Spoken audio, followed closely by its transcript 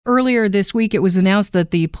Earlier this week, it was announced that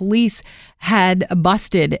the police had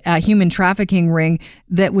busted a human trafficking ring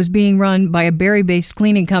that was being run by a Barrie-based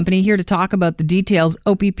cleaning company. Here to talk about the details,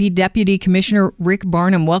 OPP Deputy Commissioner Rick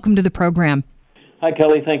Barnum. Welcome to the program. Hi,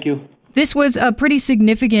 Kelly. Thank you. This was a pretty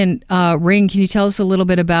significant ring. Can you tell us a little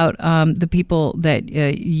bit about the people that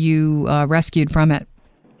you rescued from it?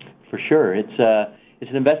 For sure. It's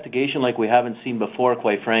an investigation like we haven't seen before,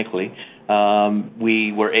 quite frankly.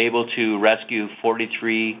 We were able to rescue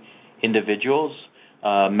 43 individuals,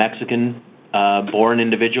 Mexican-born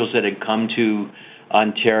individuals that had come to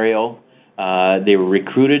Ontario. They were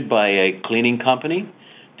recruited by a cleaning company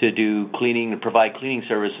to do cleaning and provide cleaning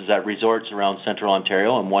services at resorts around Central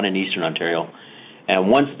Ontario and one in Eastern Ontario. And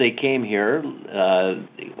once they came here,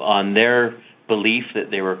 on their belief that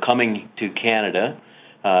they were coming to Canada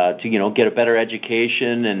to get a better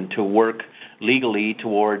education and to work legally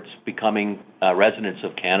towards becoming residents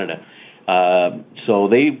of Canada. So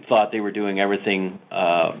they thought they were doing everything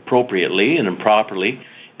appropriately and improperly.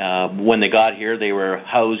 When they got here, they were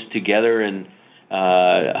housed together in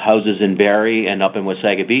houses in Barrie and up in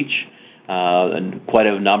Wasaga Beach, and quite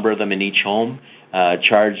a number of them in each home,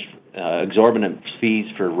 charged exorbitant fees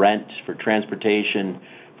for rent, for transportation,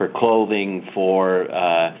 for clothing, for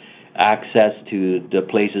access to the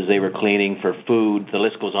places they were cleaning, for food. The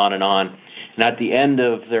list goes on. And at the end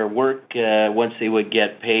of their work, once they would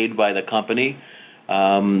get paid by the company,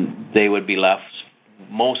 they would be left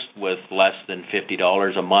most with less than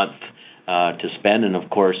 $50 a month to spend. And of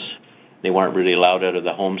course, they weren't really allowed out of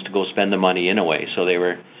the homes to go spend the money anyway. So they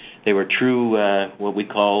were true what we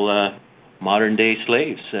call modern day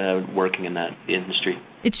slaves working in that industry.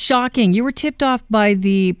 It's shocking. You were tipped off by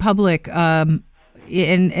the public,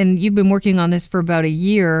 and you've been working on this for about a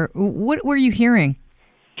year. What were you hearing?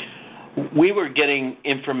 We were getting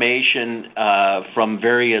information from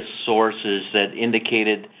various sources that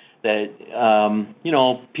indicated that,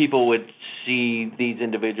 people would see these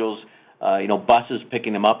individuals, buses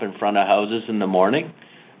picking them up in front of houses in the morning,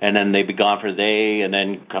 and then they'd be gone for the day and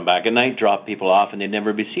then come back at night, drop people off, and they'd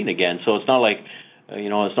never be seen again. So it's not like,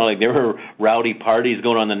 there were rowdy parties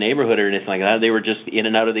going on in the neighborhood or anything like that. They were just in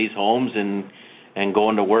and out of these homes and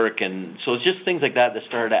going to work. And so it's just things like that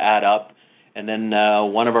started to add up. And then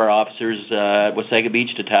one of our officers at Wasaga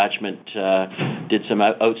Beach Detachment did some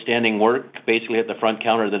outstanding work, basically at the front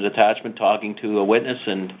counter of the detachment, talking to a witness,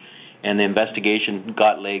 and the investigation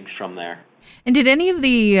got legs from there. And did any of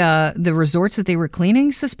the resorts that they were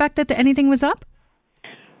cleaning suspect that anything was up?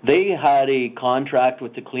 They had a contract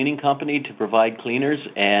with the cleaning company to provide cleaners,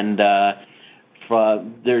 and the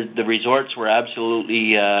resorts were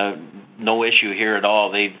absolutely no issue here at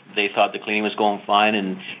all. They thought the cleaning was going fine,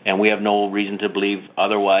 and we have no reason to believe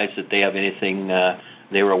otherwise, that they have anything.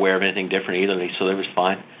 They were aware of anything different either, so it was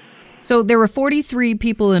fine. So there were 43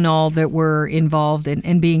 people in all that were involved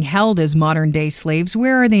and being held as modern-day slaves.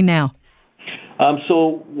 Where are they now?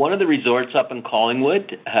 So one of the resorts up in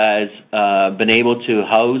Collingwood has been able to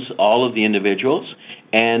house all of the individuals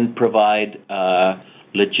and provide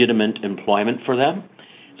legitimate employment for them.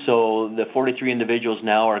 So the 43 individuals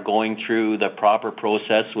now are going through the proper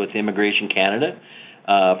process with Immigration Canada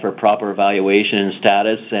for proper evaluation and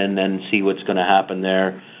status, and then see what's going to happen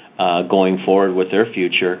there going forward with their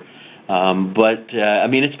future.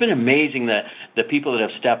 It's been amazing that the people that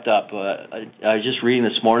have stepped up. I was just reading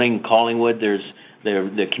this morning, Collingwood,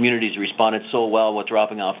 the community's responded so well with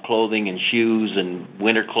dropping off clothing and shoes and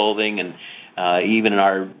winter clothing, and even in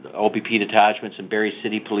our OPP detachments and Barrie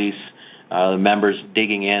City Police, members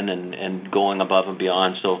digging in and going above and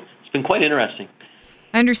beyond. So it's been quite interesting.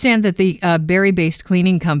 I understand that the Barrie-based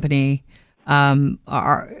cleaning company,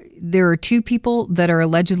 there are two people that are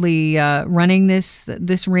allegedly running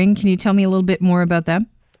this ring. Can you tell me a little bit more about them?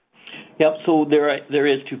 Yep. So there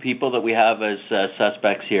is two people that we have as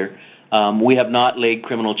suspects here. We have not laid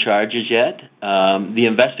criminal charges yet. The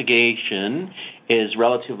investigation is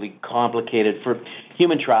relatively complicated for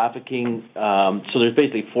human trafficking. So there's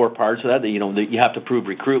basically four parts of that. You have to prove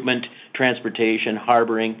recruitment, transportation,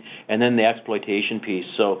 harboring, and then the exploitation piece.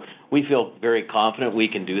 So we feel very confident we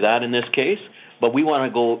can do that in this case, but we want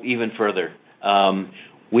to go even further.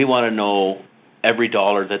 We want to know every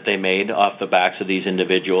dollar that they made off the backs of these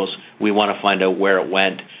individuals. We want to find out where it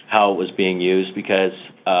went, how it was being used, because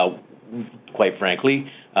quite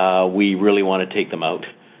frankly, we really want to take them out.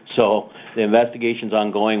 So the investigation's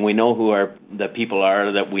ongoing. We know who the people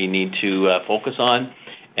are that we need to focus on,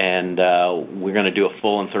 and we're going to do a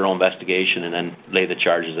full and thorough investigation and then lay the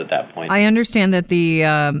charges at that point. I understand that the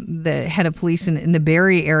head of police in the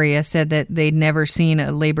Barrie area said that they'd never seen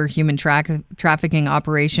a labor human trafficking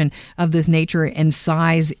operation of this nature and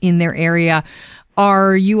size in their area.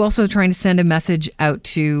 Are you also trying to send a message out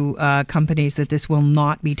to companies that this will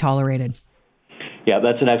not be tolerated? Yeah,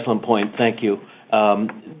 that's an excellent point. Thank you.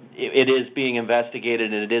 It is being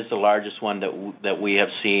investigated, and it is the largest one that we have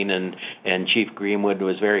seen, and Chief Greenwood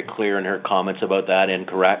was very clear in her comments about that and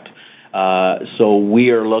correct. So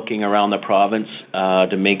we are looking around the province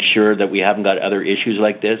to make sure that we haven't got other issues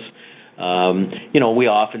like this. We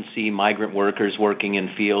often see migrant workers working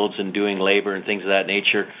in fields and doing labor and things of that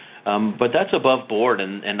nature, but that's above board,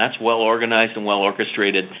 and that's well organized and well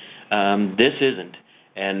orchestrated. This isn't.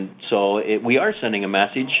 And so we are sending a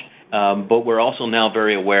message, but we're also now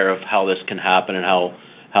very aware of how this can happen and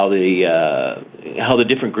how the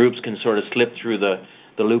different groups can sort of slip through the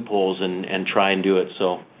loopholes and try and do it.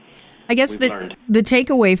 So I guess the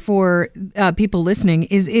takeaway for people listening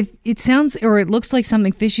is if it sounds or it looks like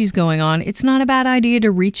something fishy is going on, it's not a bad idea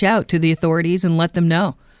to reach out to the authorities and let them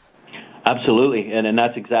know. Absolutely, and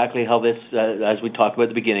that's exactly how this, as we talked about at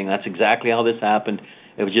the beginning, that's exactly how this happened.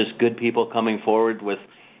 It was just good people coming forward with,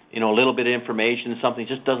 a little bit of information, something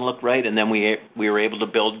just doesn't look right, and then we were able to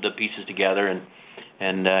build the pieces together,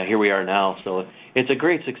 and here we are now. So it's a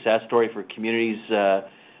great success story for communities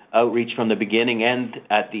outreach from the beginning and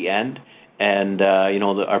at the end, and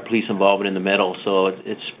our police involvement in the middle. So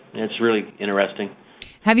it's really interesting.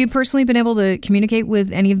 Have you personally been able to communicate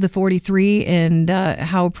with any of the 43, and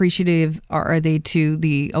how appreciative are they to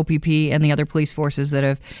the OPP and the other police forces that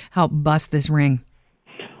have helped bust this ring?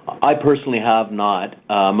 I personally have not.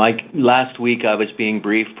 Last week I was being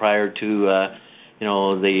briefed prior to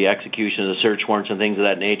the execution of the search warrants and things of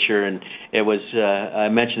that nature, and it was I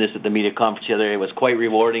mentioned this at the media conference the other day. It was quite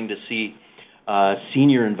rewarding to see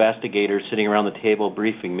senior investigators sitting around the table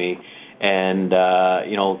briefing me, and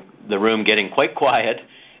the room getting quite quiet,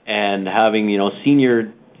 and having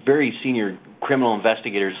very senior criminal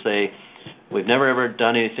investigators say, "We've never ever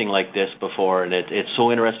done anything like this before," and it's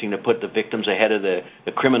so interesting to put the victims ahead of the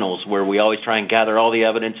criminals, where we always try and gather all the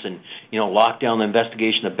evidence and lock down the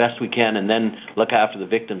investigation the best we can, and then look after the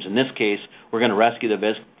victims. In this case, we're going to rescue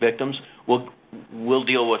the victims. We'll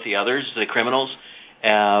deal with the others, the criminals,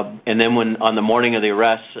 and then when on the morning of the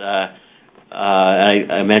arrest,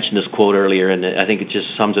 I mentioned this quote earlier, and I think it just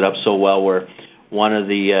sums it up so well, where one of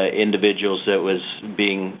the individuals that was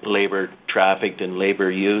being labor trafficked and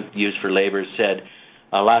used for labor said,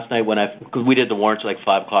 last night because we did the warrants at like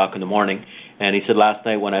 5 o'clock in the morning, and he said, last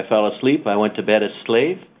night when I fell asleep, I went to bed a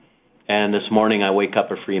slave, and this morning I wake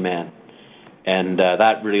up a free man. And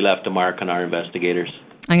that really left a mark on our investigators.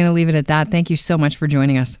 I'm going to leave it at that. Thank you so much for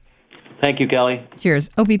joining us. Thank you, Kelly.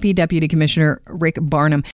 Cheers. OPP Deputy Commissioner Rick Barnum.